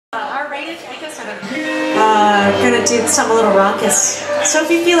Gonna do something a little raucous. So if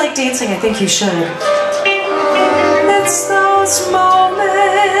you feel like dancing, I think you should. It's those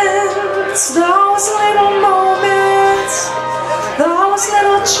moments, those little moments, those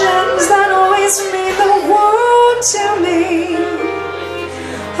little gems that always mean the world to me.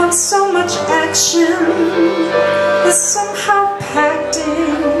 Of so much action is somehow packed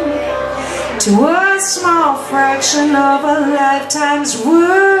in to a small fraction of a lifetime's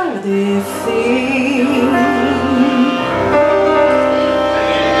worthy fee.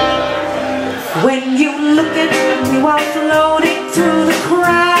 When you look at me while floating through the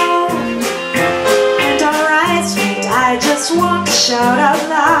crowd and our eyes meet, I just want to shout out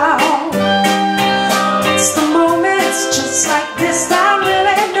loud. It's the moments just like this that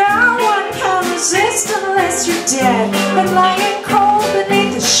really no one can resist unless you're dead and lying cold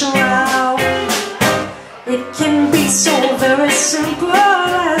beneath the shroud. It can be so very simple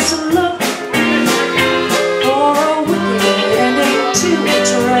as a look or a wicked ending to a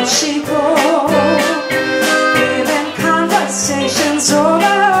trashy book. Even conversations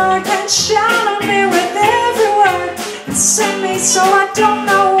over can shout at me with every word and send me so I don't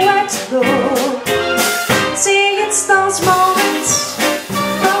know where to go. See, it's those moments,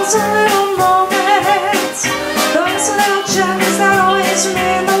 those little moments, those little gems that always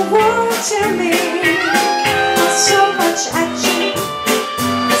mean the world to me. So much action,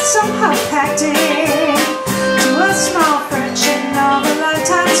 somehow packed in to a small fraction of a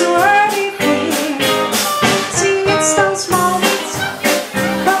lifetime's worthy fee. See, it's those moments,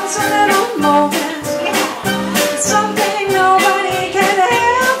 those little moments, something nobody can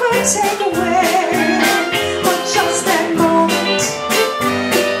ever take away. But just that moment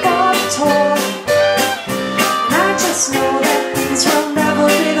before the tour, and I just know that things will never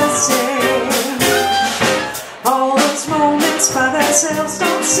be the same. All those moments by themselves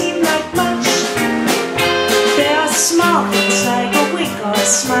don't seem like much. They are small things like a wink or a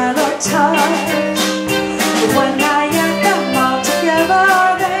smile or touch. But when I add them all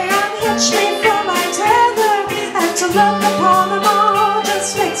together, they unhitch me from my tether, and to look upon them all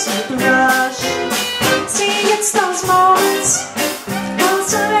just makes me blush. See, it's those moments,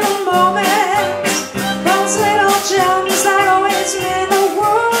 those little moments, those little gems that always mean the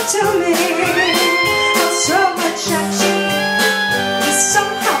world to me. So much action is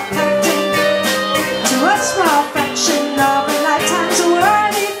somehow packed in to a small fraction of a lifetime's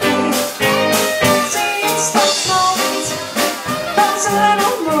worthy fee. See, it's those moments, those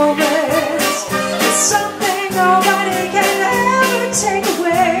little moments, it's something nobody can ever take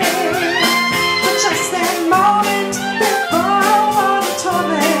away. But just that moment before all the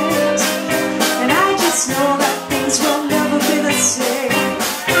torment, and I just know that things will never be the same.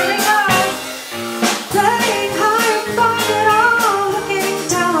 Playing hard, above it all, looking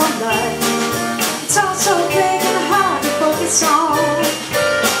down on life. It's all so big and hard to focus on,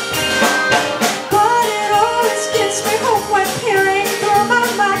 but it always gives me hope when peering through my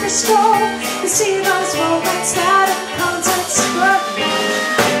microscope. You see those moments that have context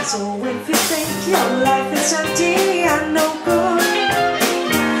struggling. So if you think your life is empty and no good,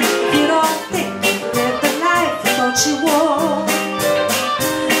 if you don't think you live the life you thought you would,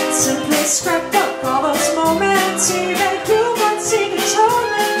 simply scrap up all those moments, even you won't see the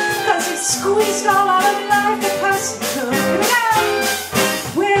torment, 'cause he squeezed all out of life the person could. Here we go!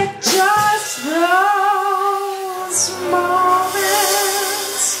 With just those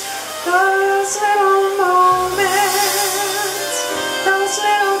moments, those little moments, those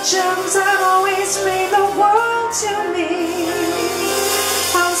little gems that always mean the world to me.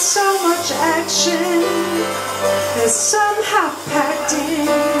 How so much action is somehow packed in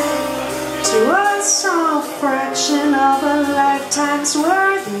to a small fraction of a lifetime's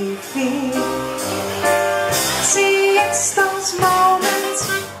worthy fee. See, it's those moments,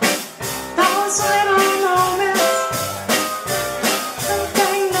 those little moments,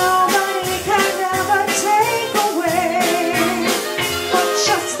 something nobody can ever take away. But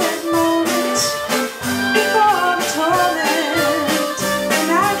just that moment before the torment, and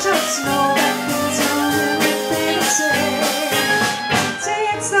I just know that things will never be the same. See,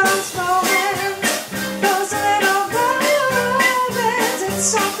 it's those moments, those little moments, it's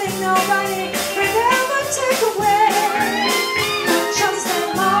something nobody can ever take away. But just that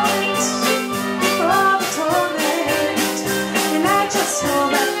moment before the torment, and I just know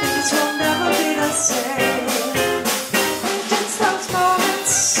that things will never be the same. It's those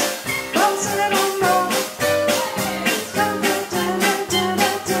moments, those little moments, something to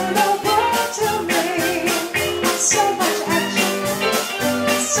the world to me. So much action,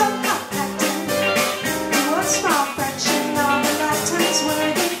 somehow packed in to a small fraction of a lifetime's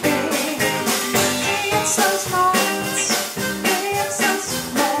worthy fee.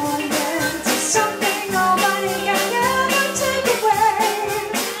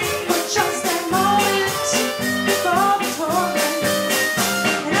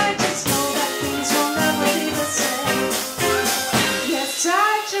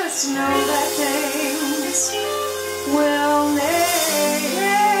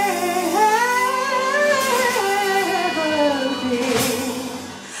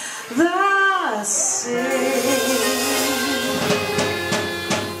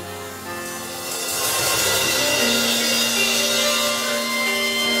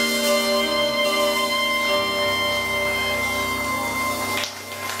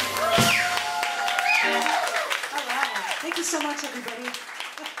 much, everybody.